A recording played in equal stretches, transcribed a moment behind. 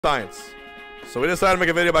science. So we decided to make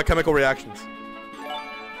a video about chemical reactions.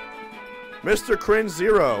 Mr. Cringe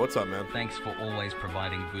Zero, what's up, man? Thanks for always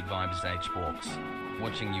providing good vibes, H-Borks.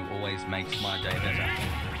 Watching you always makes my day better.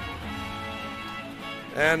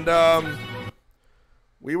 And,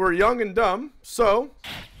 we were young and dumb, so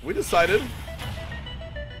we decided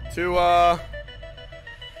to,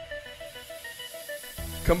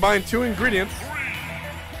 combine two ingredients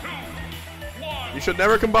you should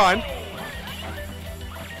never combine.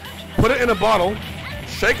 Put it in a bottle,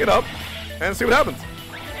 shake it up, and see what happens.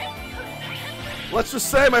 Let's just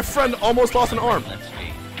say my friend almost lost an arm.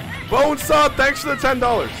 Bonesaw, thanks for the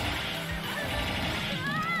 $10.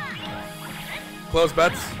 Close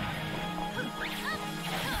bets.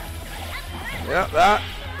 Yeah, that.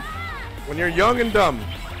 When you're young and dumb.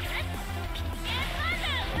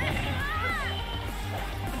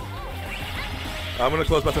 I'm gonna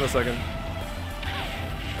close bets in a second.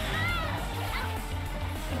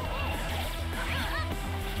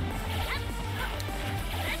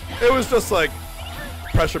 It was just like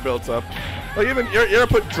pressure builds up. Like even you ever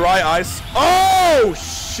put dry ice? Oh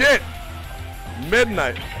shit!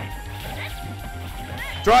 Midnight.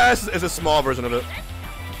 Dry ice is a small version of it.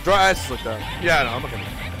 Dry ice is like that. Yeah, no, I'm not gonna.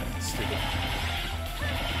 It's stupid.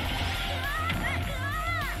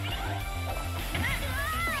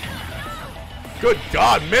 Good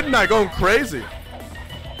God, Midnight going crazy.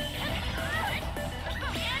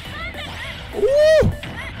 Woo!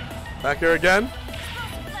 Back here again.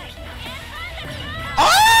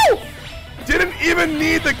 Oh! Didn't even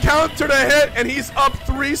need the counter to hit, and he's up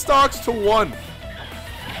 3 stocks to 1.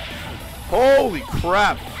 Holy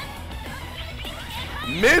crap.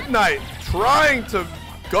 Midnight trying to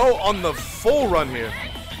go on the full run here.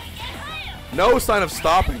 No sign of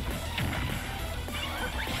stopping.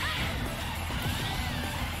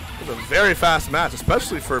 It was a very fast match,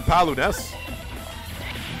 especially for Palutena.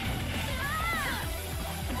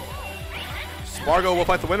 Spargo will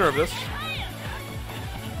fight the winner of this.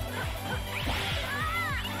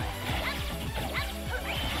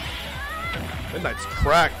 Midnight's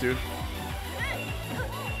cracked, dude.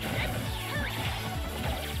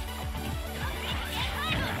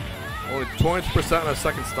 Only 20% on a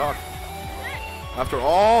second stock. After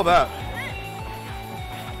all that.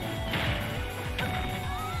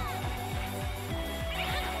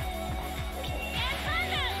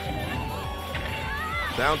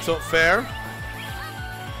 Down tilt fair.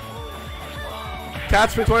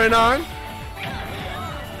 Catch me 29.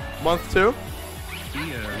 Month 2.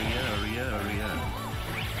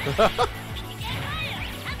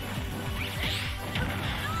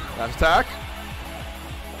 Last attack.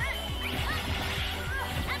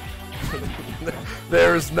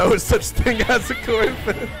 There is no such thing as a coin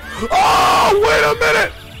flip. Oh, wait a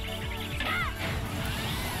minute!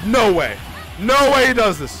 No way. No way he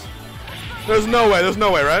does this. There's no way. There's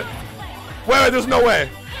no way, right? Wait, there's no way.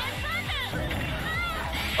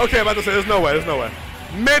 Okay, I'm about to say there's no way. There's no way.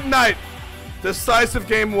 Midnight. Decisive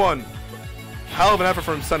game 1. Hell of an effort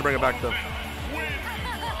from Sen to bring it back though.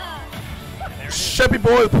 Sheppy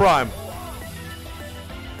boy with prime.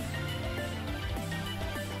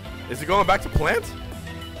 Is he going back to plant?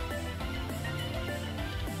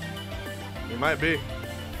 He might be.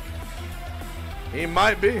 He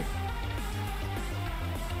might be.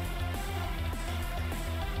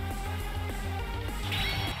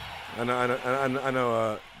 I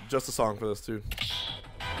know just a song for this too.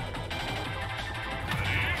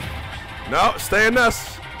 No, stay in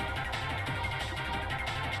Ness.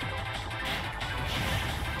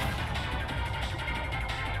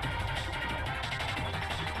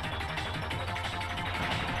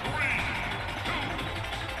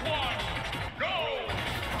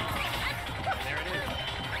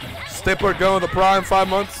 Stapler going with the prime 5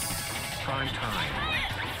 months. Prime time.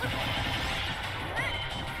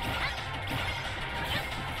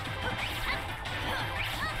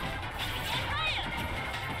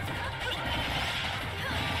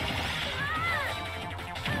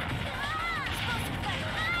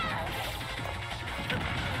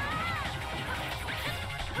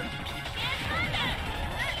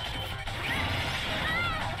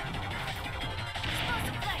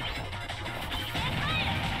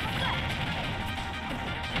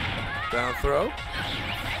 Down throw.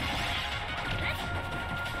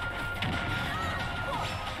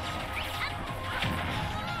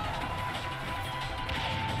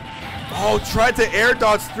 Oh, tried to air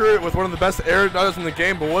dodge through it with one of the best air dodges in the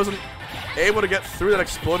game, but wasn't able to get through that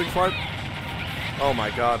exploding front. Oh my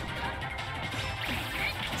God.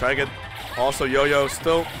 Try to get also yo-yo.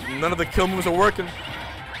 Still, none of the kill moves are working.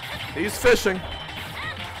 He's fishing.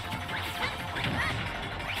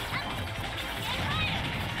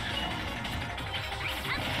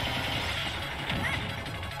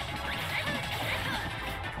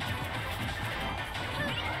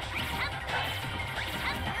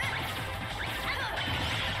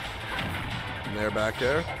 Nair back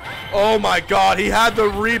there. Oh my god, he had the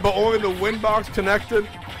read, but only the wind box connected.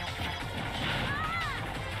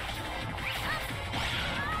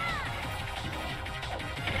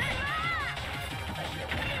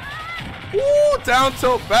 Woo, down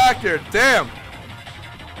tilt back here, damn.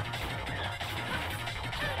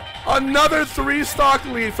 Another 3-stock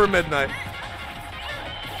lead for Midnight.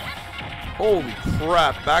 Holy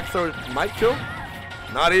crap, back throw might kill?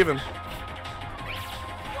 Not even.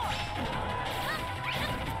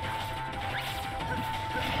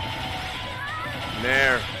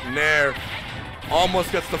 Nair.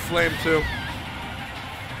 Almost gets the flame too.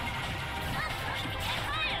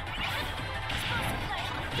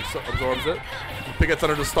 Absorbs it. He gets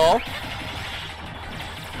under the stall.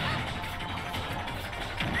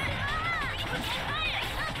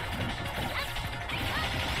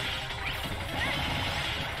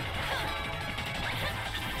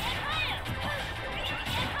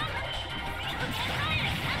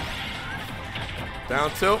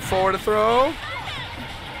 Down tilt, forward to throw.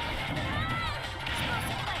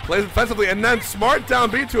 Plays defensively, and then smart down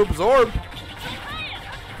B to absorb.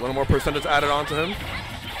 A little more percentage added onto him.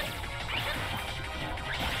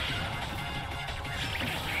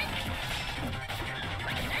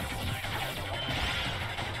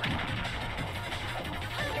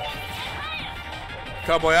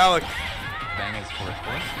 Cowboy Alec. Bangers for a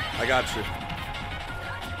point. I got you.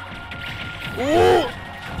 Ooh!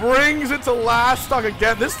 Brings it to last stock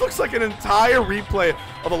again. This looks like an entire replay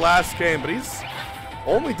of the last game, but he's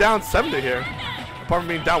only down 70 here. Apart from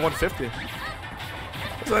being down 150.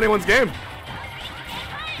 This is anyone's game.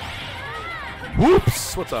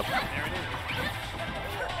 Whoops! What's up?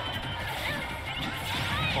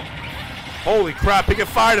 Holy crap, he can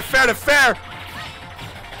fire to fair.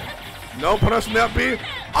 No punish from the up B.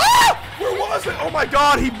 Ah! Where was it? Oh my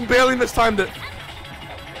god, he barely mistimed it.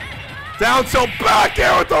 Down tilt back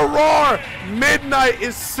air with the roar. Midnight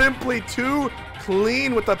is simply too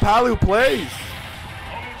clean with the Palu plays.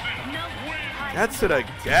 Gets it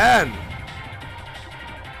again.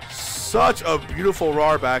 Such a beautiful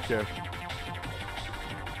roar back here.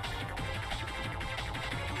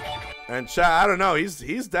 And chat, I don't know.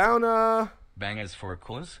 He's down. Bangers for a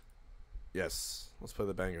cause. Yes, let's play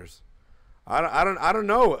the bangers. I don't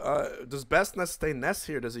know. Does Best Ness stay Ness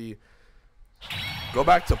here? Does he go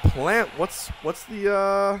back to plant? What's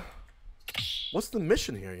the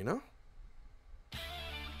mission here? You know.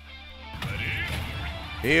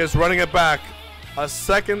 He is running it back a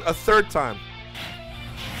third time.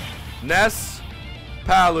 Ness,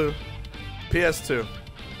 Palu, PS2.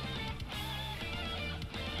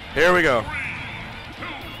 Here we go. 3, 2,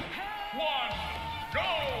 1, go!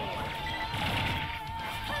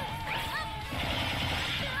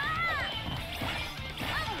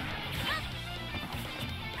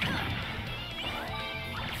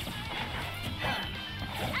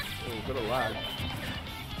 Oh, bit of lag.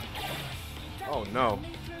 Oh no.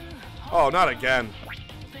 Oh, not again.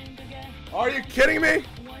 Are you kidding me?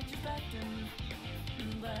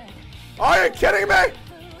 Are you kidding me?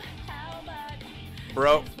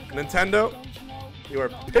 Bro, Nintendo, you are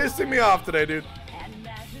pissing me off today, dude.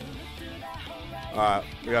 Alright,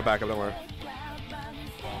 we got backup, don't worry.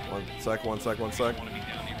 One sec.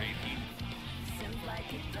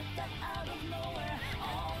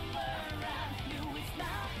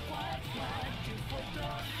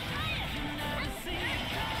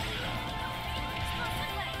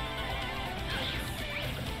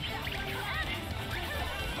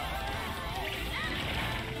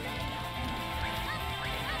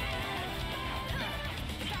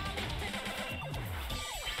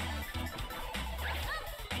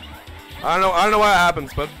 I don't know why it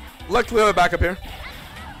happens, but luckily we're back up here.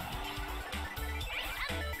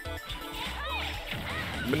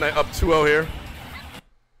 Midnight up 2-0 here.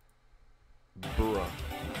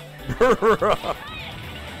 Bruh.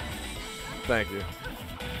 Thank you.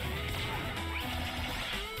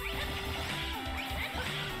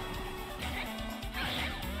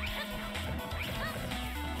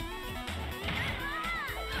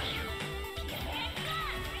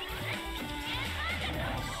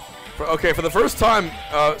 Okay, for the first time,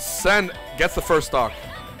 Sen gets the first stock,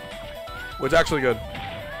 which is actually good.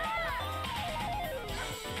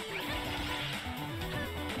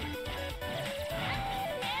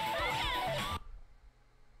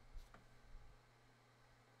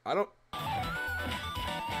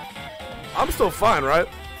 I'm still fine, right?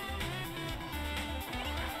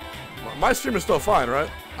 My stream is still fine, right?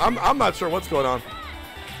 I'm not sure what's going on.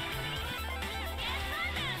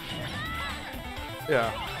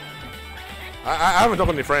 Yeah. I haven't done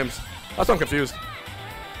any frames. That's why I'm confused.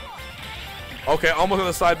 Okay, almost on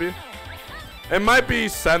the side B. It might be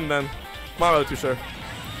Sen then. I'm not really too sure.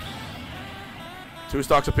 2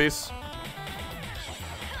 stocks apiece.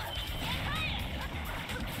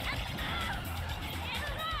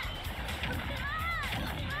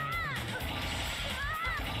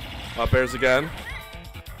 Up airs again.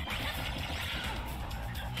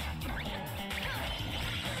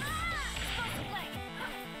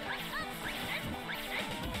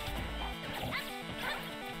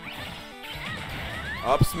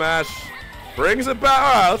 Up smash. Brings it back.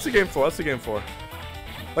 All right, let's see game 4. Let's see game 4.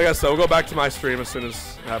 Like I said, we'll go back to my stream as soon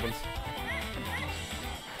as it happens.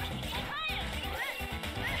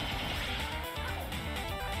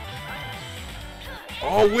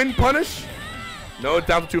 Oh, win punish? No,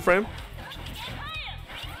 down to 2 frame.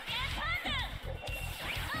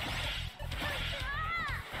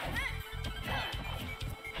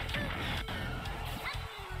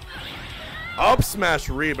 Up smash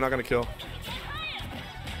read, but not gonna kill.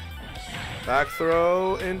 Back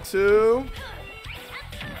throw into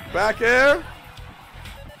back air.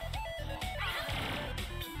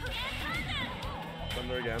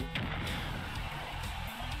 Thunder again.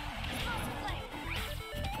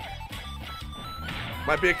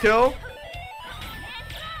 Might be a kill.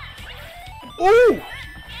 Ooh!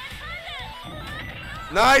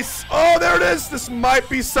 Nice. Oh, there it is. This might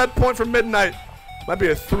be set point for midnight. Might be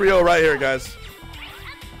a 3-0 right here, guys.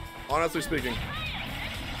 Honestly speaking.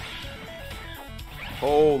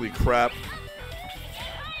 Holy crap.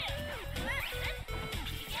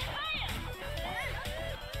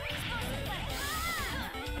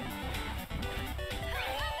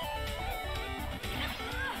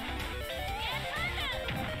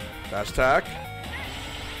 Dash attack.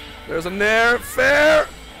 There's a nair. Fair.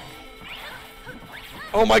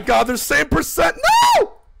 Oh my god, they're same percent.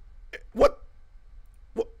 No! What?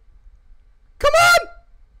 What? Come on!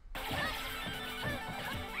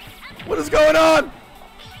 What is going on?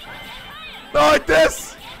 Not like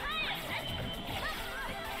this.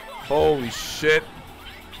 Holy shit.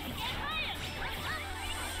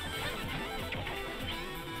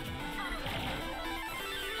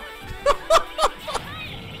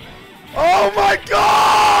 Oh my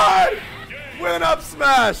god! Win up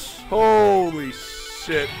smash. Holy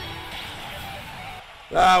shit.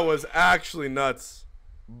 That was actually nuts.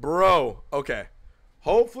 Bro. Okay.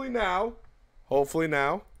 Hopefully now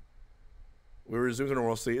we resume to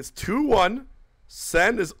normalcy. It's 2-1.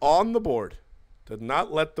 Send is on the board. Did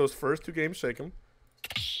not let those first 2 games shake him.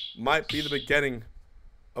 Might be the beginning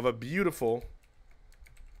of a beautiful,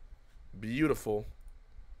 beautiful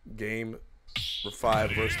game for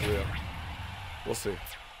 5 versus 3. We'll see.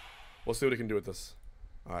 We'll see what he can do with this.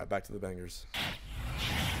 All right, back to the bangers.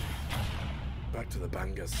 Back to the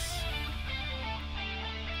bangers.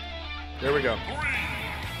 Here we go. 3,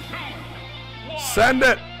 2, 1, send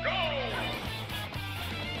it. Go.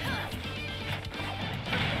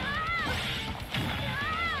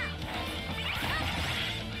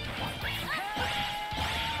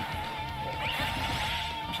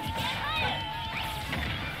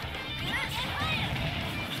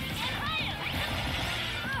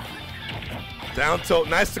 Down tilt,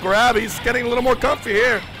 nice to grab. He's getting a little more comfy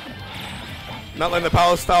here. Not letting the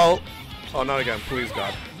power style. Oh, not again. Please,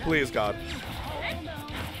 God. Please, God.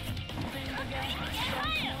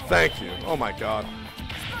 Thank you. Oh, my God.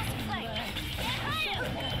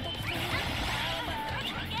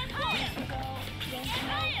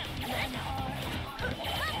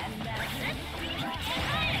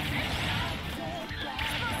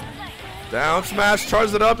 Down smash,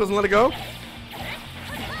 charges it up, doesn't let it go.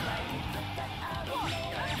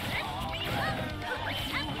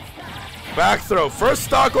 Back throw, first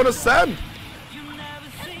stock on a send.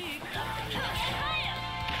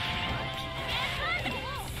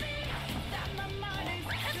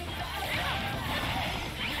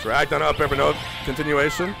 Dragged on up air, but no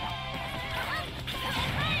continuation.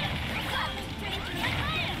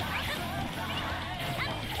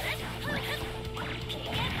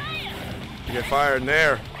 You get fired in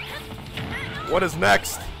there. What is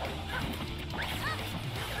next?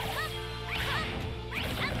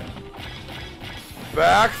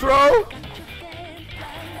 Back throw.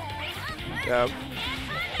 Yeah.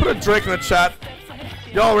 Put a Drake in the chat.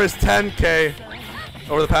 Y'all raised 10K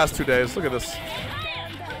over the past 2 days. Look at this.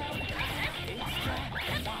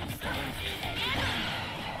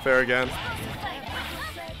 Fair again.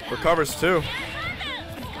 Recovers too.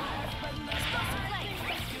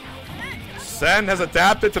 Sen has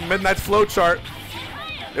adapted to Midnight's flowchart.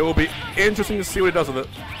 It will be interesting to see what he does with it.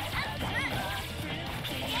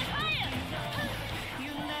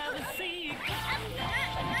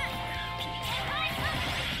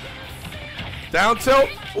 Down tilt.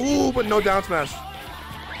 Ooh, but no down smash.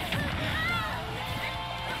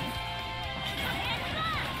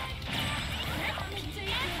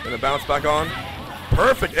 Gonna bounce back on.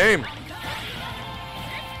 Perfect aim.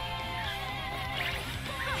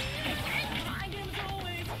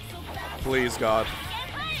 Please, God.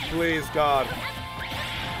 Please, God.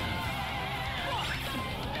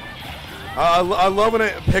 I love when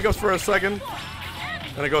it pickups for a second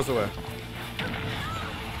and it goes away.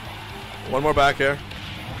 One more back here.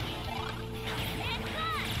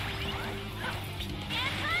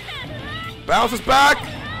 Bounces back.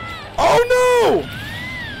 Oh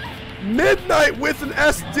no! Midnight with an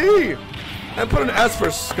SD. And put an S for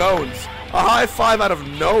scones. A high five out of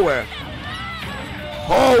nowhere.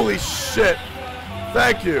 Holy shit.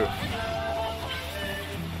 Thank you.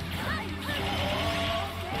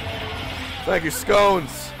 Thank you,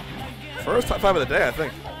 scones. First high five of the day, I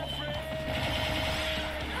think.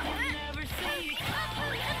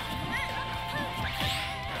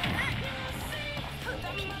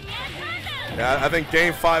 Yeah, I think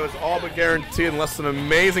game 5 is all but guaranteed unless an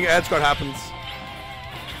amazing edge guard happens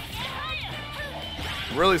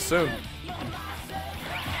really soon.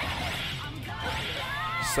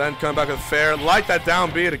 Sen coming back with fair. Like that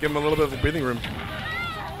down B to give him a little bit of breathing room.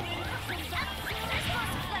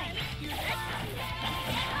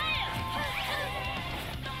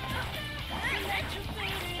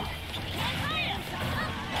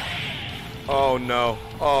 Oh no.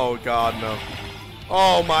 Oh God, no.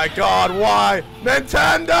 Oh my God, why?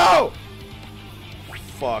 Nintendo!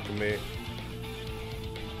 Fuck me.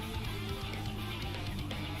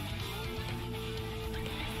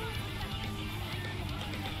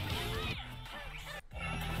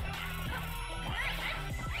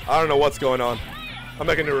 I don't know what's going on. I'm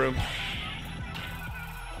making a new room.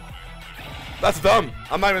 That's dumb.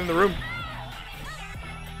 I'm not even in the room.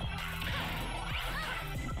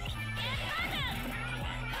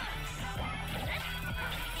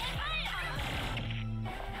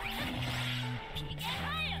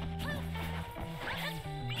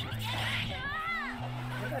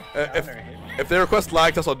 If they request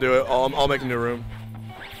lag test, I'll do it. I'll make a new room.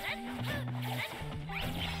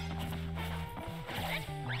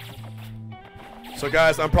 So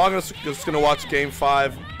guys, I'm probably just gonna watch game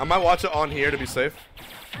 5. I might watch it on here to be safe.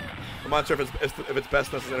 I'm not sure if it's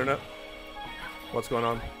best Ness's internet. What's going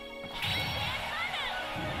on?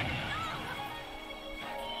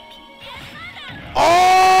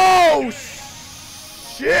 Oh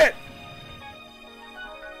shit!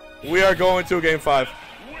 We are going to game 5.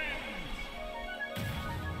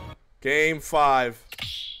 Game 5.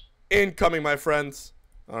 Incoming, my friends.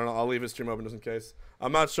 I don't know, I'll leave his stream open just in case.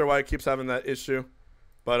 I'm not sure why it keeps having that issue.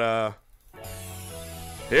 But,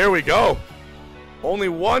 here we go. Only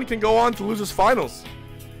one can go on to lose his finals.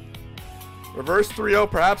 Reverse 3-0,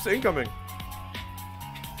 perhaps incoming.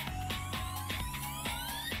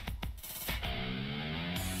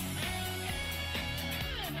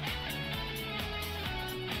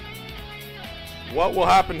 What will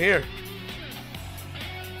happen here?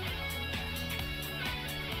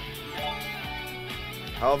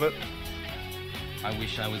 Helvet. I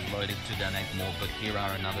wish I was loaded to donate more, but here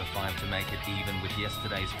are another 5 to make it even with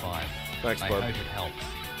yesterday's 5. Thanks, I bud. hope it helps.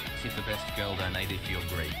 Sit the best girl donate if you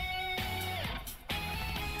agree.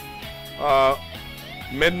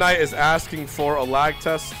 Midnight is asking for a lag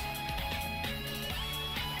test.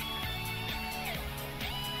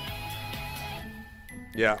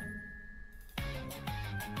 Yeah.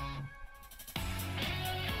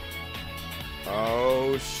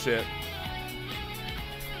 Oh shit.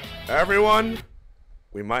 Everyone,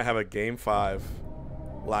 we might have a game 5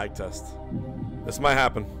 lag test. This might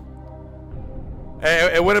happen.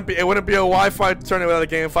 Hey, it wouldn't be a Wi-Fi tournament without a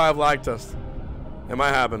game 5 lag test. It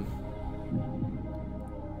might happen.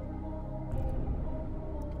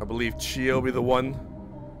 I believe Chio will be the one.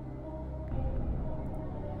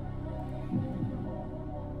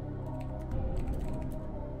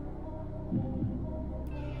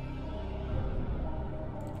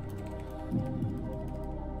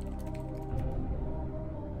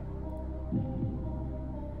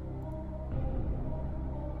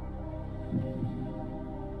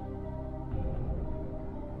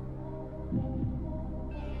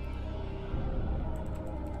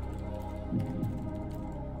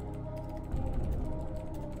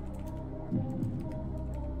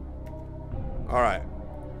 Alright.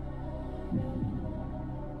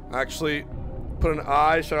 Actually, put an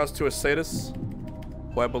eye. Shoutouts to Asatus,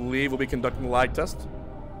 who I believe will be conducting the lag test.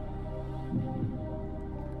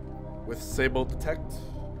 With Sable Detect.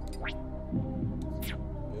 Yep.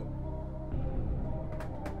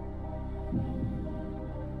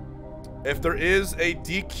 If there is a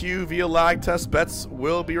DQ via lag test, bets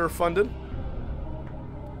will be refunded.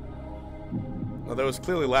 Now, there was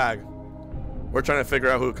clearly lag. We're trying to figure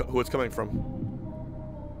out who it's coming from.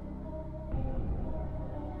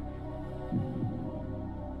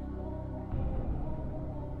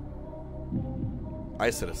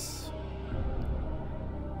 Isidus.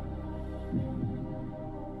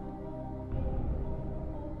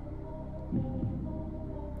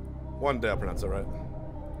 One day I'll pronounce it right.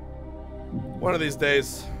 One of these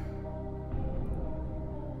days.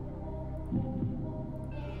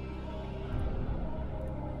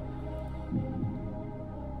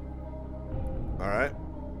 Alright.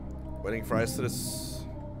 Waiting for Isidus.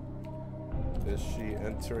 Is she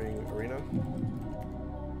entering arena?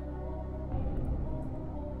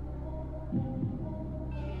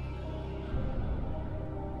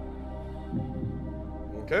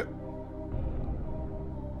 Okay.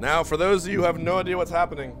 Now, for those of you who have no idea what's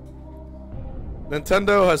happening,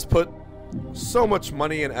 Nintendo has put so much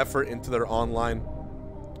money and effort into their online,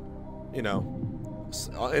 you know,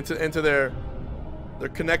 into their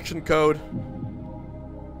connection code,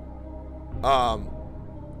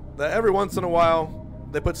 that every once in a while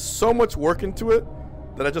they put so much work into it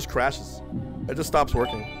that it just crashes. It just stops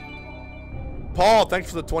working. Paul, thanks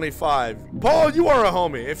for the 25. Paul, you are a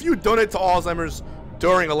homie. If you donate to Alzheimer's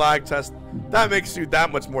during a lag test, that makes you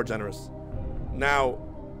that much more generous. Now,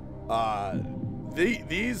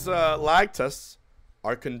 these lag tests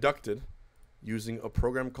are conducted using a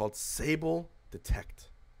program called Sable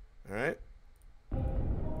Detect. All right?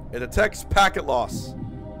 It detects packet loss.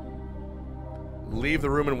 Leave the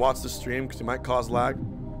room and watch the stream because you might cause lag.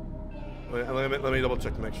 Let me double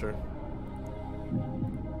check to make sure.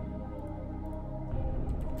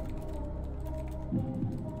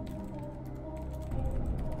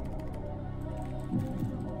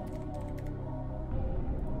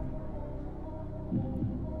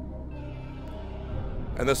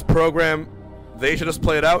 And this program, they should just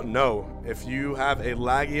play it out? No. If you have a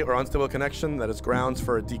laggy or unstable connection, that is grounds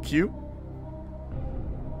for a DQ.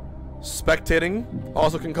 Spectating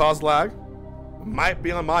also can cause lag. Might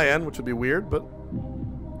be on my end, which would be weird, but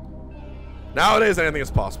nowadays anything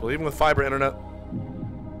is possible, even with fiber internet.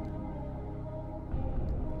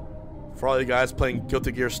 For all you guys playing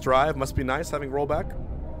Guilty Gear Strive, must be nice having rollback.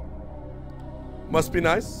 Must be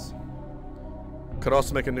nice. Could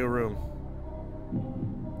also make a new room.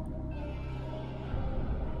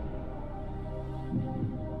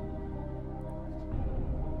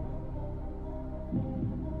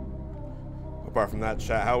 Apart from that,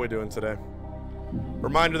 chat, how are we doing today?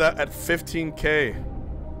 Reminder that at 15K,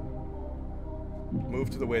 move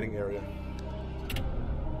to the waiting area.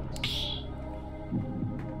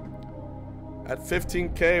 At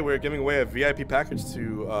 15K, we're giving away a VIP package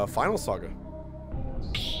to Final Saga.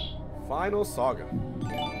 Final Saga.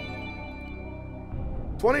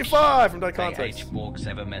 25 from Dead Context. H. Borks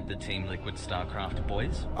ever met the Team Liquid StarCraft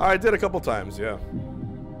boys? I did a couple times, yeah.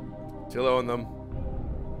 Tillo and them.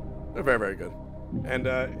 They're very, very good. And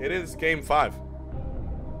it is game 5.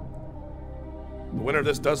 The winner of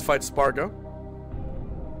this does fight Spargo.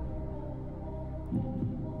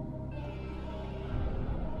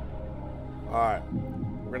 Alright.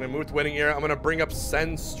 We're going to move to waiting area. I'm going to bring up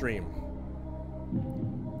Send Stream.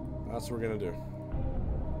 That's what we're going to do.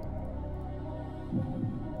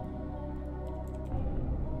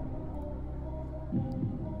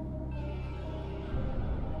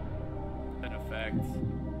 An effect.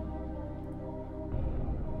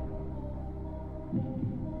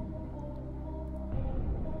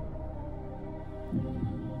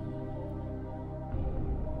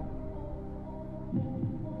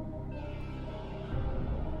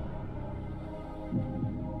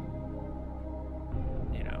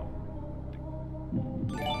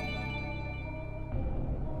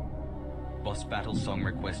 Boss battle song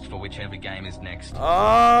request for whichever game is next.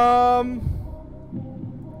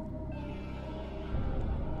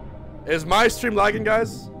 Is my stream lagging,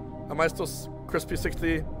 guys? Am I still crispy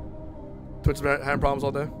 60? Twitch having problems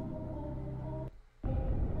all day?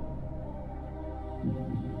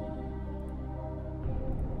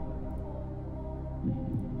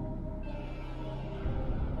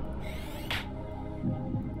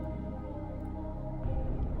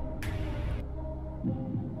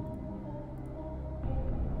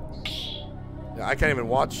 I can't even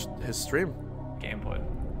watch his stream. Gameplay.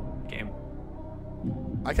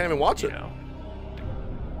 I can't even watch it.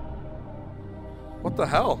 What the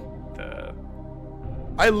hell?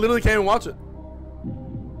 I literally can't even watch it.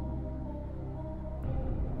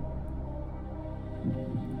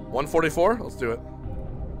 $144? Let's do it.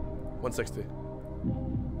 $160.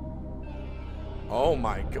 Oh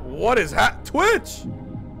my god. What is that? Twitch!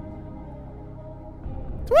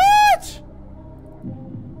 Twitch!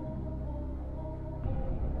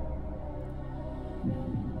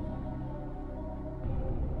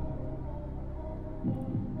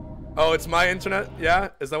 Oh, it's my internet? Yeah?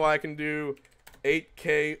 Is that why I can do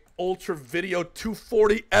 8K ultra video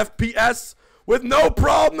 240 FPS with no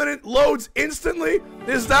problem and it loads instantly?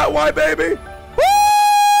 Is that why, baby?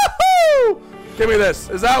 Woo! Give me this.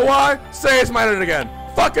 Is that why? Say it's my internet again.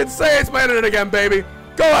 Fucking say it's my internet again, baby.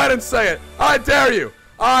 Go ahead and say it. I dare you.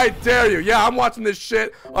 I dare you. Yeah, I'm watching this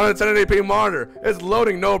shit on a 1080p monitor. It's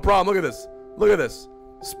loading, no problem. Look at this. Look at this.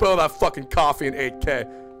 Spill that fucking coffee in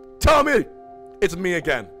 8K. Tell me it's me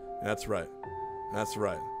again. That's right. That's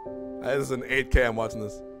right. This is an 8K. I'm watching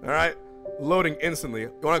this. All right. Loading instantly.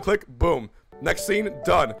 You want to click? Boom. Next scene,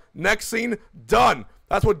 done. Next scene, done.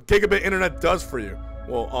 That's what gigabit internet does for you.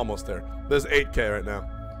 Well, almost there. There's 8K right now.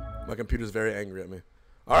 My computer's very angry at me.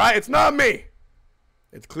 All right. It's not me.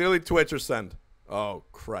 It's clearly Twitch or Send. Oh,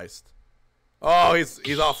 Christ. Oh, he's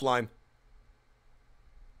offline.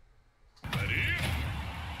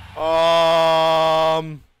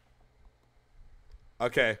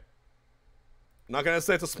 Okay. Not gonna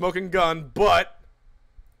say it's a smoking gun, but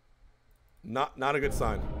not a good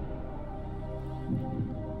sign.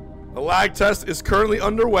 The lag test is currently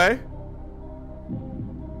underway.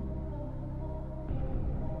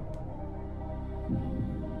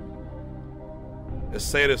 Let's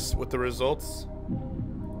say this with the results.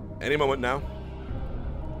 Any moment now.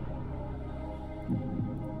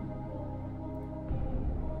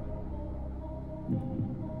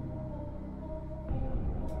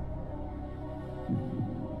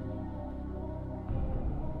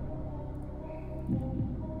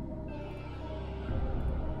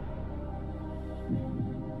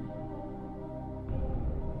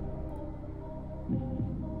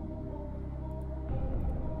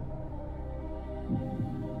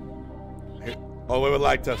 Oh, wait,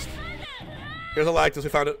 lag test. Here's a lag test. We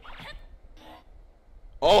found it.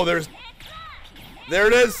 Oh, there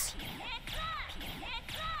it is.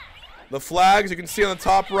 The flags you can see on the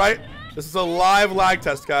top right. This is a live lag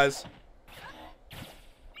test, guys.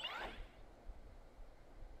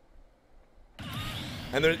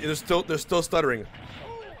 And they're still stuttering.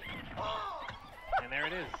 And there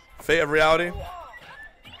it is. Fate of reality.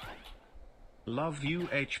 Love you,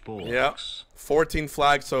 H-Balls. Yeah. 14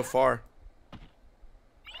 flags so far.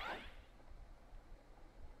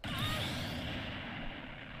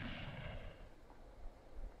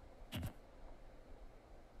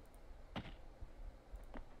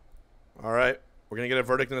 All right, we're gonna get a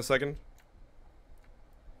verdict in a second.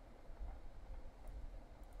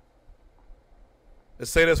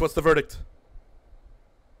 Let's say this. What's the verdict?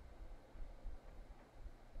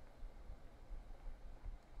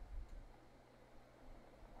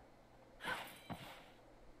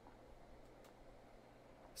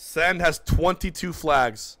 Sand has 22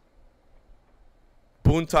 flags.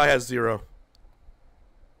 Boontai has 0.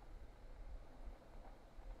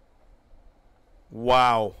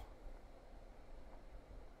 Wow.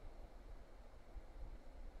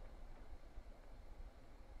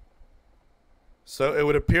 So it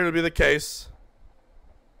would appear to be the case.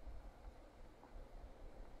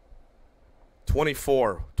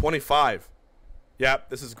 24, 25. Yep,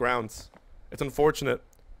 this is grounds. It's unfortunate.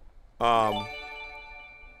 Smitty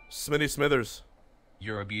Smithers.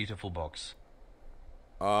 You're a beautiful box.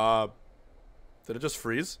 Did it just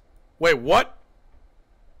freeze? Wait, what?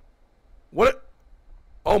 What?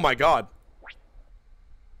 Oh my god.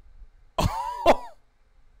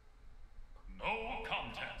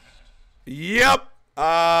 Yep.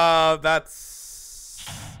 That's...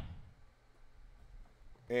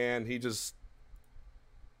 And he just...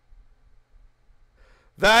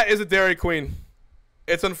 That is a Dairy Queen.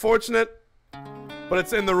 It's unfortunate, but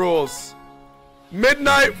it's in the rules.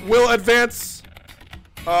 Midnight will advance.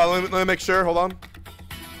 Let me make sure. Hold on.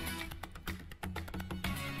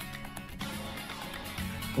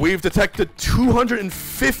 We've detected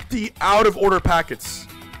 250 out-of-order packets.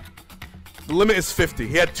 The limit is 50.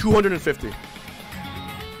 He had 250.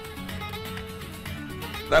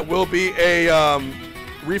 That will be a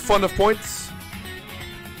refund of points.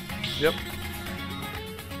 Yep.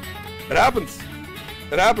 It happens.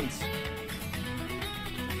 It happens.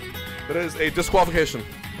 It is a disqualification.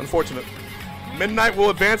 Unfortunate. Midnight will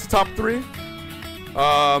advance to top 3.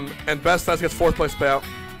 And Best Ness gets 4th place payout.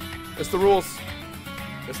 It's the rules.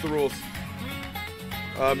 It's the rules.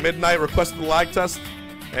 Midnight requested the lag test.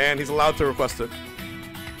 And he's allowed to request it.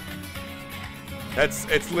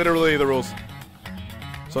 It's literally the rules.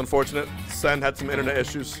 So unfortunate. Sen had some internet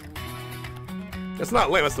issues. It's not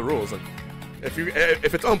lame, that's the rules. Like,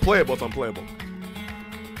 If it's unplayable, it's unplayable.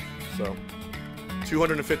 So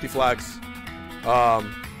 250 flags.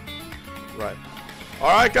 Right. All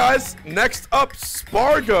right, guys. Next up,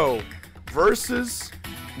 Spargo versus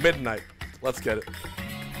Midnight. Let's get it.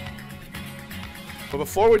 But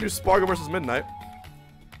before we do Spargo versus Midnight,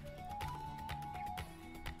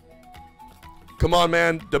 come on,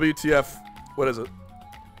 man. WTF? What is it?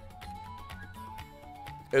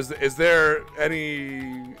 Is there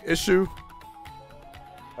any issue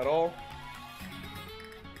at all?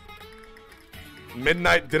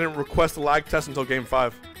 Midnight didn't request a lag test until Game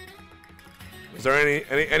 5. Is there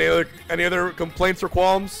any other complaints or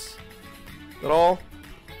qualms at all?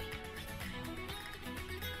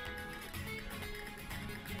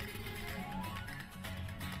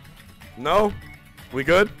 No? We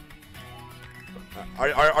good?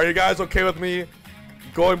 Are you guys okay with me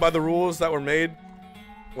going by the rules that were made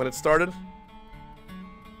when it started?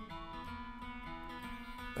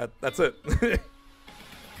 That's it.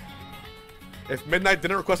 If Midnight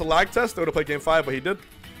didn't request a lag test, they would have played Game 5, but he did.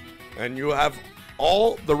 And you have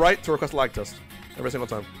all the right to request a lag test every single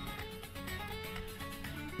time.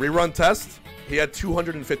 Rerun test, he had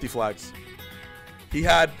 250 flags. He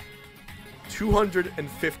had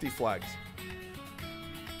 250 flags.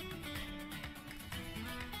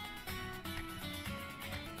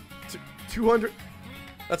 200.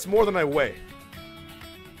 That's more than I weigh.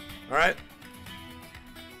 All right?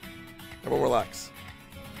 Everyone relax.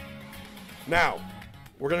 Now,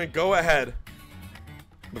 we're going to go ahead.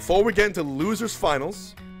 Before we get into losers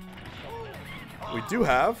finals, we do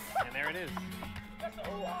have And there it is.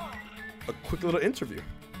 a quick little interview.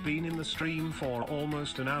 Been in the stream for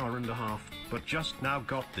almost an hour and a half, but just now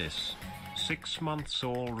got this. 6 months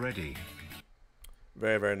already.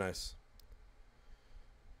 Very, very nice.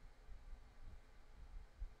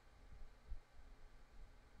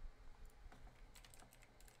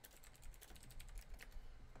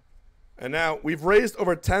 And now we've raised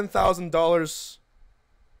over $10,000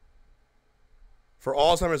 for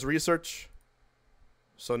Alzheimer's research.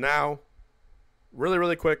 So now, really,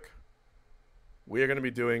 really quick, we are going to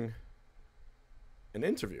be doing an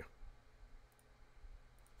interview.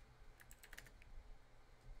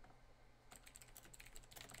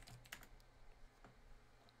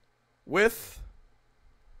 With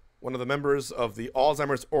one of the members of the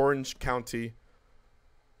Alzheimer's Orange County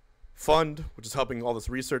Fund, which is helping all this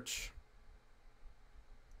research.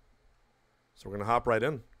 So we're going to hop right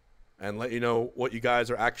in and let you know what you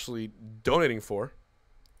guys are actually donating for.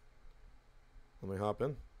 Let me hop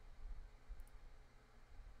in.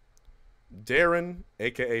 Darren,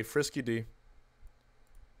 a.k.a. Frisky D.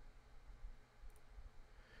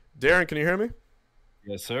 Darren, can you hear me?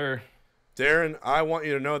 Yes, sir. Darren, I want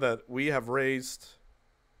you to know that we have raised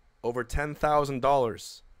over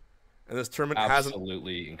 $10,000. And this tournament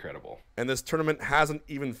Absolutely incredible. And this tournament hasn't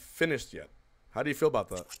even finished yet. How do you feel about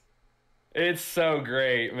that? It's so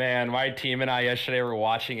great, man. My team and I yesterday were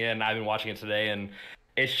watching it, and I've been watching it today, and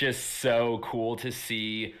it's just so cool to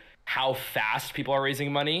see how fast people are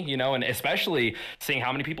raising money, you know, and especially seeing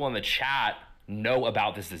how many people in the chat know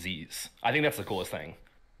about this disease. I think that's the coolest thing.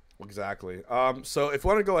 Exactly. So if you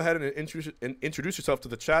want to go ahead and introduce yourself to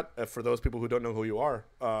the chat, for those people who don't know who you are,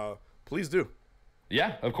 please do.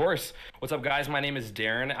 Yeah, of course. What's up, guys? My name is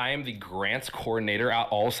Darren. I am the grants coordinator at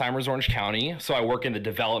Alzheimer's Orange County. So I work in the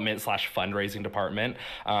development / fundraising department.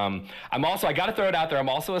 I got to throw it out there, I'm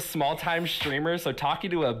also a small-time streamer. So talking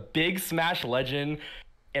to a big Smash legend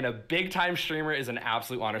and a big-time streamer is an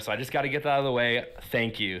absolute honor. So I just got to get that out of the way.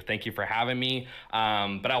 Thank you. Thank you for having me. But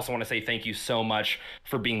I also want to say thank you so much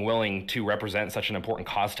for being willing to represent such an important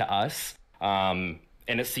cause to us.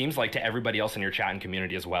 And it seems like to everybody else in your chat and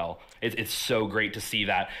community as well. It's so great to see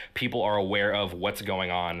that people are aware of what's going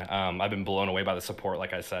on. I've been blown away by the support,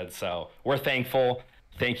 like I said. So we're thankful.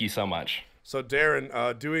 Thank you so much. So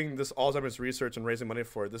Darren, doing this Alzheimer's research and raising money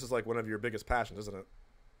for it, this is like one of your biggest passions, isn't it?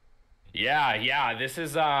 Yeah. This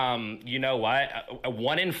is, you know what?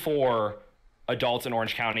 1 in 4 adults in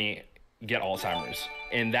Orange County get Alzheimer's.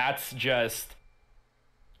 And that's just...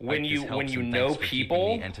 When you know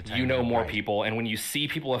people, you know more people. And when you see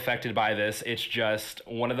people affected by this, it's just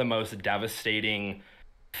one of the most devastating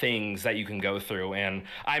things that you can go through. And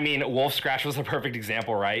I mean, Wolf Scratch was a perfect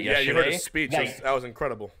example, right? Yeah, you heard his speech. That was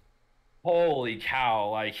incredible. Holy cow.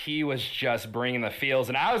 Like, he was just bringing the feels.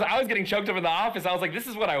 And I was getting choked up in the office. I was like, this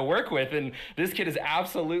is what I work with. And this kid is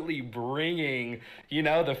absolutely bringing, you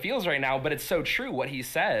know, the feels right now. But it's so true what he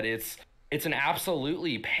said. It's an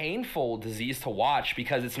absolutely painful disease to watch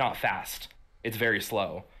because it's not fast. It's very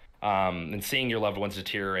slow. And seeing your loved ones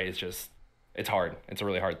deteriorate is just, it's hard. It's a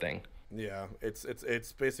really hard thing. Yeah,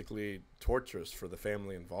 it's basically torturous for the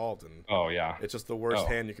family involved, and Oh yeah. it's just the worst Oh.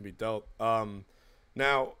 hand you can be dealt.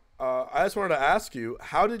 Now, I just wanted to ask you,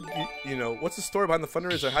 how did you know, what's the story behind the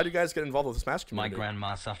fundraiser? How do you guys get involved with the Smash My community?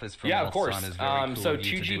 grandma suffers from Yeah, of course. Alzheimer's. Very cool So of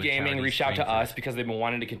you to 2G do a Gaming charity reached out stream to for us it. because they've been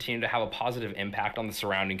wanting to continue to have a positive impact on the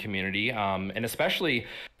surrounding community, and especially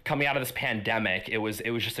coming out of this pandemic, it was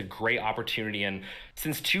just a great opportunity. And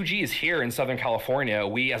since 2G is here in Southern California,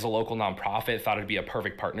 we as a local nonprofit thought it'd be a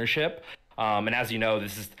perfect partnership. And as you know,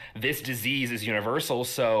 this disease is universal.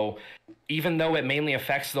 So even though it mainly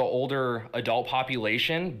affects the older adult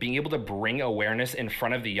population, being able to bring awareness in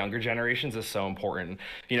front of the younger generations is so important.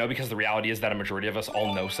 You know, because the reality is that a majority of us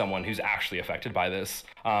all know someone who's actually affected by this,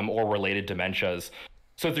 or related dementias.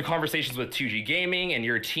 So through conversations with 2G Gaming and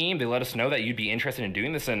your team, they let us know that you'd be interested in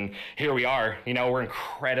doing this, and here we are. You know, we're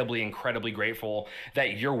incredibly, incredibly grateful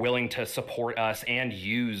that you're willing to support us and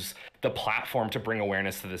use the platform to bring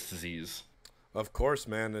awareness to this disease. Of course,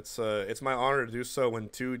 man. It's my honor to do so. When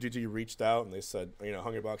 2GG reached out and they said, you know,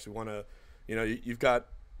 Hungrybox, we want to, you know, you've got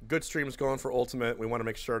good streams going for Ultimate. We want to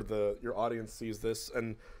make sure your audience sees this.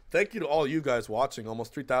 And thank you to all you guys watching.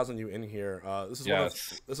 Almost 3,000 you in here. This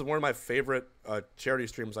is one of my favorite charity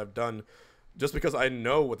streams I've done, just because I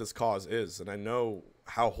know what this cause is and I know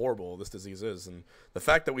how horrible this disease is. And the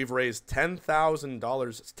fact that we've raised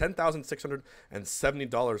 $10,000, it's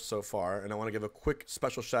 $10,670 so far. And I want to give a quick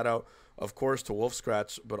special shout out, of course, to Wolf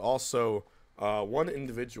Scratch, but also one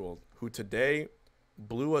individual who today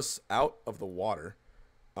blew us out of the water.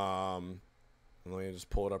 Let me just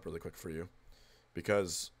pull it up really quick for you,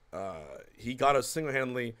 because he got us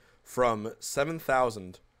single-handedly from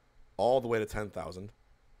 7,000 all the way to 10,000.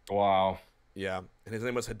 Wow. Yeah, and his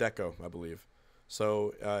name was Hideko, I believe.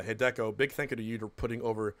 So Hideko, big thank you to you for putting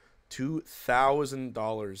over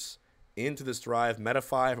 $2,000 into this drive.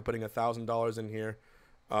 Metafy for putting $1,000 in here.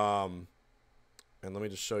 And let me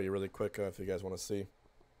just show you really quick if you guys want to see.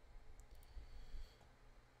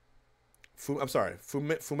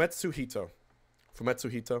 Fumetsu Hito.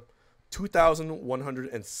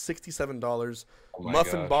 $2,167. Oh my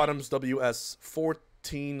Muffin gosh. Bottoms WS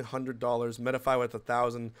 $1,400. Metafy with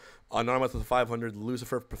 1,000. Anonymous with 500.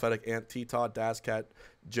 Lucifer, Prophetic Ant, T-Todd, Dazcat,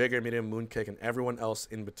 Jager, Medium, Mooncake, and everyone else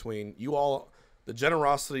in between. You all, the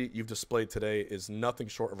generosity you've displayed today is nothing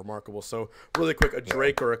short of remarkable. So really quick, a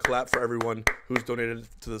Drake or a clap for everyone who's donated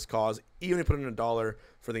to this cause. Even if you put in $1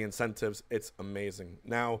 for the incentives, it's amazing.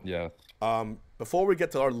 Now, Yeah. before we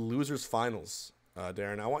get to our losers finals,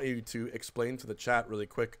 Darren, I want you to explain to the chat really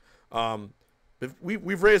quick.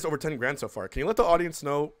 We've raised over 10 grand so far. Can you let the audience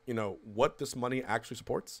know, you know, what this money actually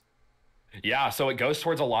supports? Yeah, so it goes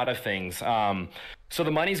towards a lot of things. So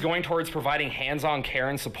the money's going towards providing hands-on care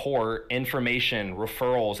and support, information,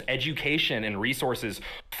 referrals, education, and resources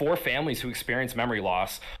for families who experience memory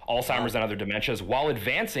loss, Alzheimer's, and other dementias, while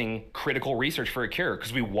advancing critical research for a cure,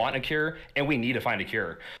 because we want a cure and we need to find a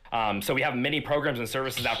cure. So we have many programs and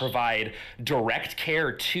services that provide direct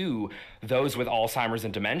care to those with Alzheimer's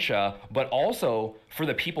and dementia, but also for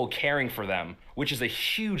the people caring for them, which is a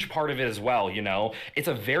huge part of it as well. You know, it's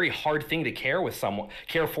a very hard thing to care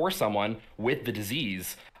for someone with the disease.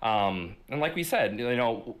 And like we said, you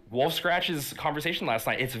know, Wolf Scratch's conversation last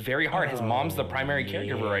night, it's very hard. His mom's the primary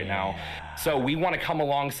caregiver right now. So we want to come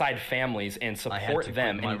alongside families and support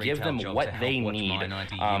them and give them what they need,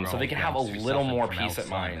 so they can have a little more peace of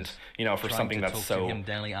mind, you know, for something that's so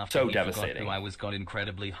devastating. I was got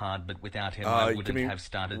incredibly hard, but without him, I wouldn't have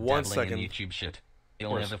started dabbling in YouTube shit.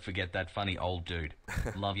 You'll never forget that funny old dude.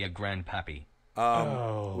 Love your grandpappy.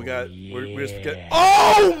 We just forget.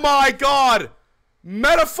 Oh my God!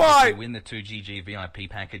 Metafy! If you win the 2GG VIP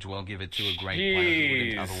package, we'll give it to a great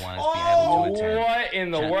player who wouldn't otherwise be able to attend. What in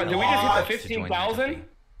the world? Did we just hit the 15,000?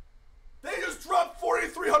 They just dropped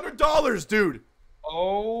 $4,300, dude.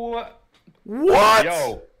 Oh, What?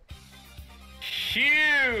 yo,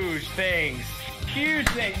 huge things, huge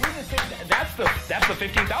things. We just hit, that's the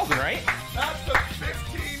 15,000, right? That's the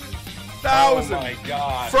 15,000. Oh my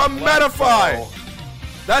God! From Let's Metafy. go.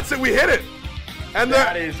 That's it. We hit it. And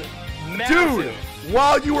That is massive. dude,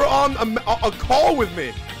 while you were on a call with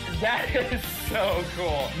me, That is so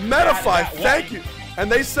cool. Metafy, thank you.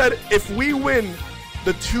 And they said if we win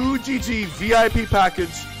the 2GG VIP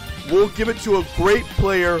package, we'll give it to a great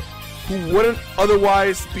player who wouldn't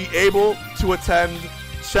otherwise be able to attend.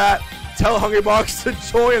 Chat, tell Hungrybox to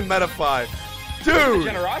join Metafy. Dude,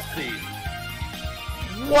 Generosity.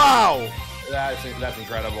 wow. That's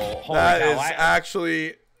incredible. Holy That cow, is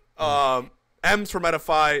actually M's for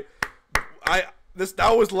Metafy.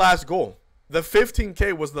 That was the last goal. The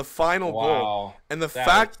 15K was the final goal, and the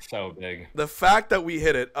fact so big. that we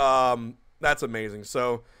hit it, that's amazing.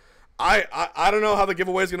 So I don't know how the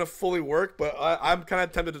giveaway is going to fully work, but I'm kind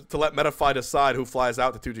of tempted to let Metafy decide who flies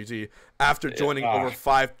out to 2GG after joining over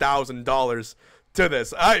 $5,000 to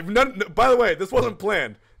this. By the way, this wasn't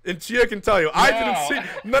planned. And Chia can tell you, I didn't see.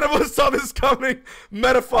 None of us saw this coming.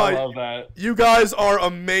 Metafy, I love that. You guys are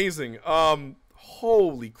amazing.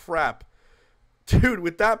 Holy crap, dude.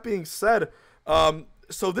 With that being said,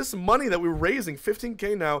 so this money that we're raising,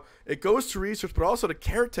 15K now, it goes to research, but also to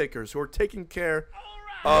caretakers who are taking care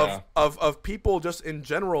of people just in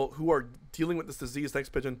general who are dealing with this disease. Thanks,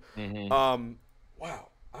 Pigeon. Wow,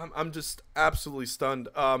 I'm just absolutely stunned.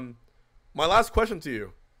 My last question to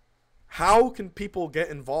you. How can people get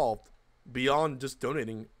involved beyond just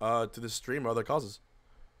donating to this stream or other causes?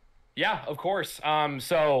 Yeah, of course. Well,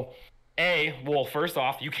 first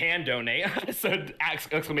off, you can donate. So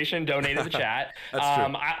exclamation donate in the chat. That's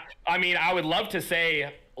true. I mean, I would love to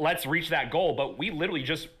say, let's reach that goal, but we literally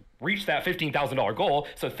just reached that $15,000 goal.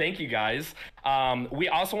 So thank you guys. We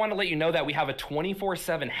also want to let you know that we have a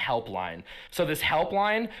 24/7 helpline. So this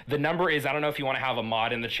helpline, the number is, I don't know if you want to have a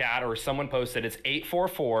mod in the chat or someone posted, it's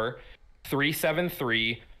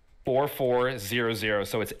 844-373-4400.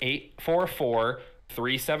 So it's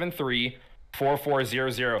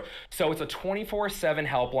 844-373-4400. So it's a 24/7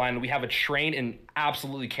 helpline. We have a trained and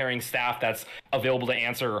absolutely caring staff that's available to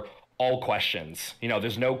answer all questions. You know,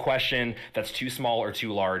 there's no question that's too small or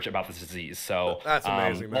too large about this disease. So that's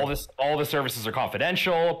amazing, man. All the services are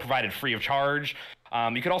confidential, provided free of charge.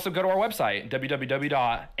 You could also go to our website,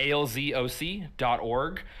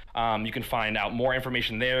 www.alzoc.org. You can find out more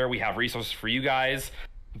information there. We have resources for you guys.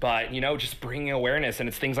 But, you know, just bringing awareness, and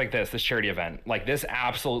it's things like this charity event. Like, this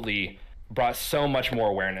absolutely brought so much more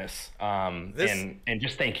awareness. And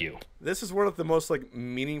just thank you. This is one of the most, like,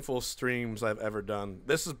 meaningful streams I've ever done.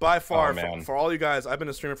 This is by far, for all you guys, I've been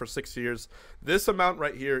a streamer for 6 years. This amount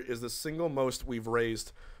right here is the single most we've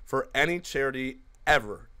raised for any charity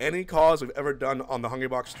ever, any cause we've ever done on the Hungry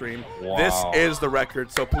Box stream. Wow. This is the record.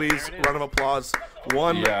 So please, round of applause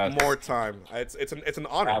one more time. It's an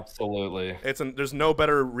honor. Absolutely. There's no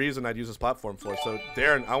better reason I'd use this platform for. So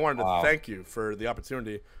Darren, I wanted to thank you for the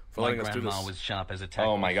opportunity for letting us do this. Was sharp as a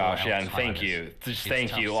oh my gosh, yeah, and thank you. Just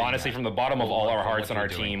thank you. Honestly, from the bottom of all our hearts on our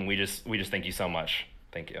team, we just thank you so much.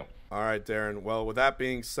 Thank you. All right, Darren. Well, with that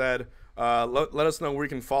being said, let us know where we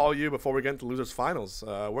can follow you before we get into losers finals.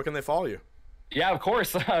 Where can they follow you? Yeah, of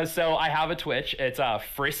course. So I have a Twitch. It's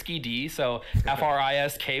Frisky D, so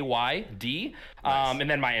FRISKYD. Nice. And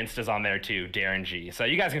then my Insta's on there too, Darren G. So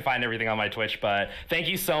you guys can find everything on my Twitch. But thank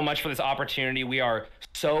you so much for this opportunity. We are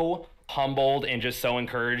so humbled and just so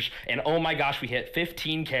encouraged. And oh my gosh, we hit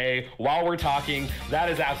 15K while we're talking. That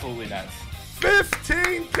is absolutely nuts.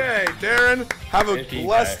 15K, Darren. Have a 15K.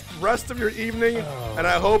 Blessed rest of your evening, and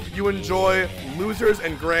I hope you enjoy losers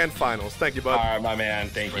and grand finals. Thank you, bud. All right, my man.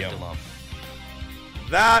 Thank you.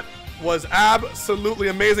 That was absolutely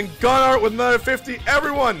amazing. Gun Art with another 50.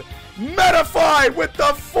 Everyone, Metafy with the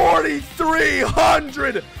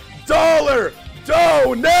 $4,300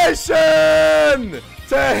 donation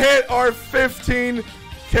to hit our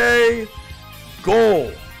 15K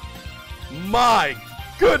goal. My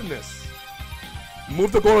goodness.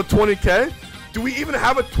 Move the goal to 20K? Do we even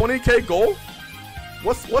have a 20K goal?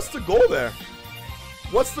 What's the goal there?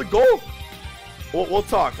 What's the goal? We'll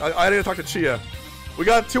talk. I need to talk to Chia. We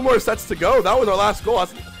got 2 more sets to go. That was our last goal.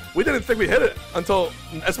 We didn't think we hit it until,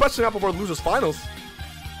 especially not before losers finals.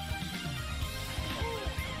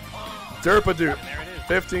 Derpadude,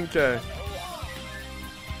 15K.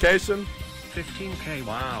 Cation. 15K,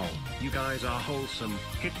 wow. You guys are wholesome.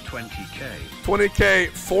 Hit 20K.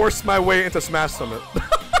 20K, force my way into Smash Summit.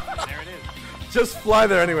 There it is. Just fly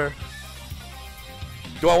there anywhere.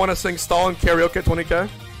 Do I want to sing Stalin karaoke at 20K?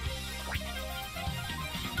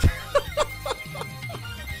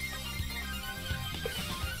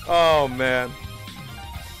 Oh, man.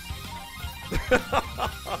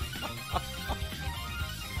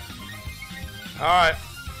 All right.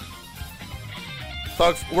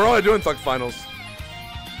 Thugs, we're only doing Thug Finals.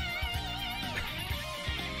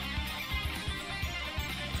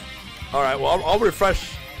 All right, well, I'll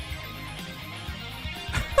refresh.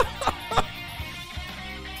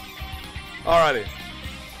 Alrighty.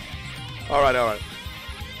 All right.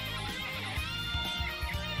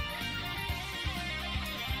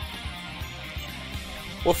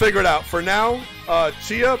 We'll figure it out. For now,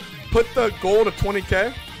 Chia, put the goal to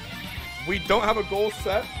 20K. We don't have a goal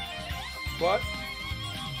set, but...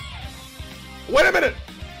 Wait a minute!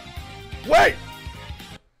 Wait!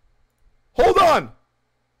 Hold on!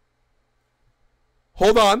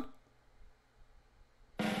 Hold on.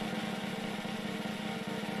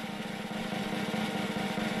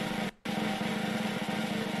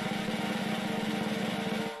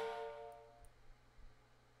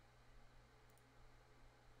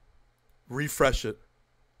 Refresh it.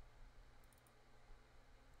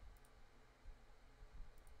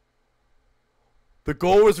 The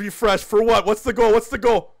goal was refreshed. For what? What's the goal? What's the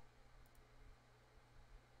goal?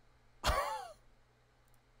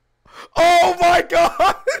 Oh my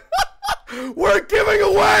god! We're giving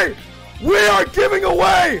away! We are giving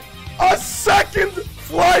away a second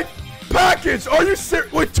flight package! Are you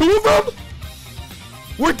serious? Wait, 2 of them?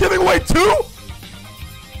 We're giving away 2?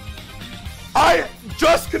 I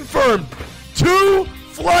just confirmed 2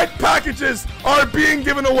 flight packages are being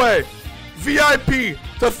given away. VIP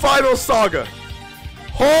to Final Saga.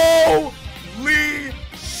 Holy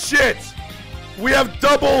shit! We have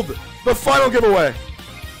doubled the final giveaway.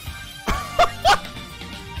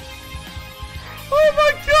 Oh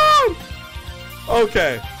my god!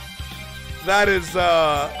 Okay. That is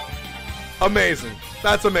amazing.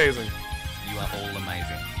 That's amazing. You are all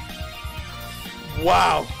amazing.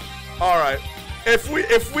 Wow. Alright. If we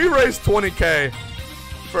raise 20K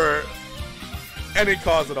for any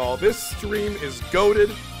cause at all, this stream is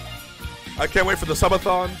goated. I can't wait for the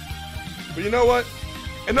subathon. But you know what?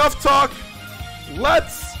 Enough talk.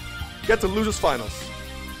 Let's get to Losers Finals.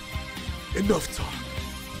 Enough talk.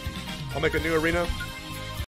 I'll make a new arena.